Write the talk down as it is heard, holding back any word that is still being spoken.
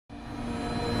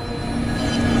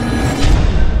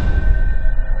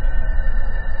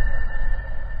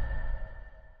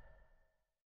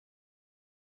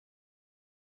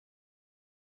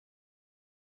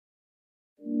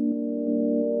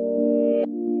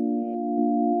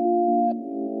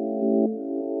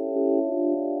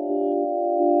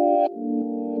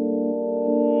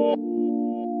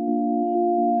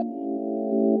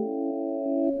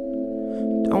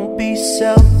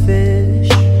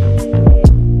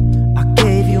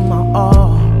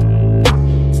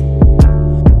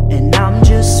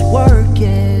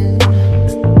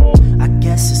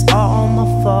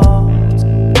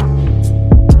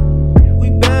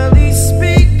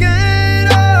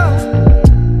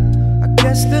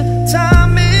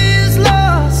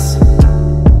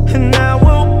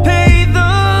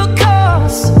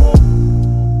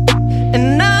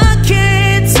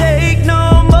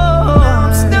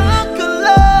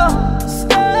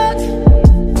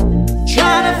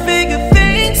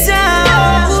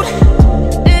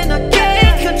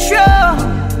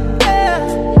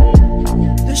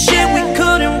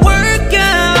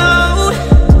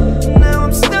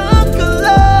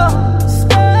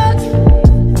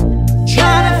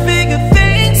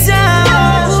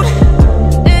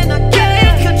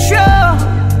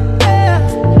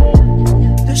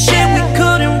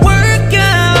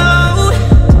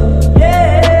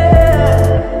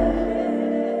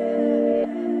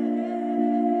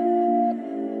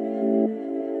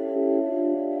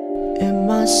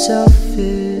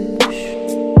selfish.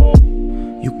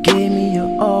 You gave me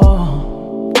your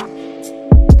all,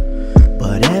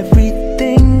 but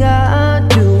everything I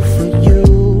do for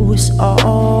you is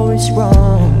always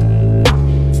wrong.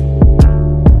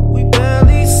 We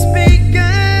barely speak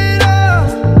at all.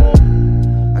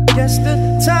 I guess the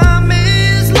time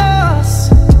is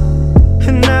lost,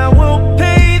 and now we'll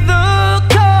pay the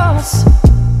cost.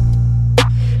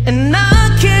 And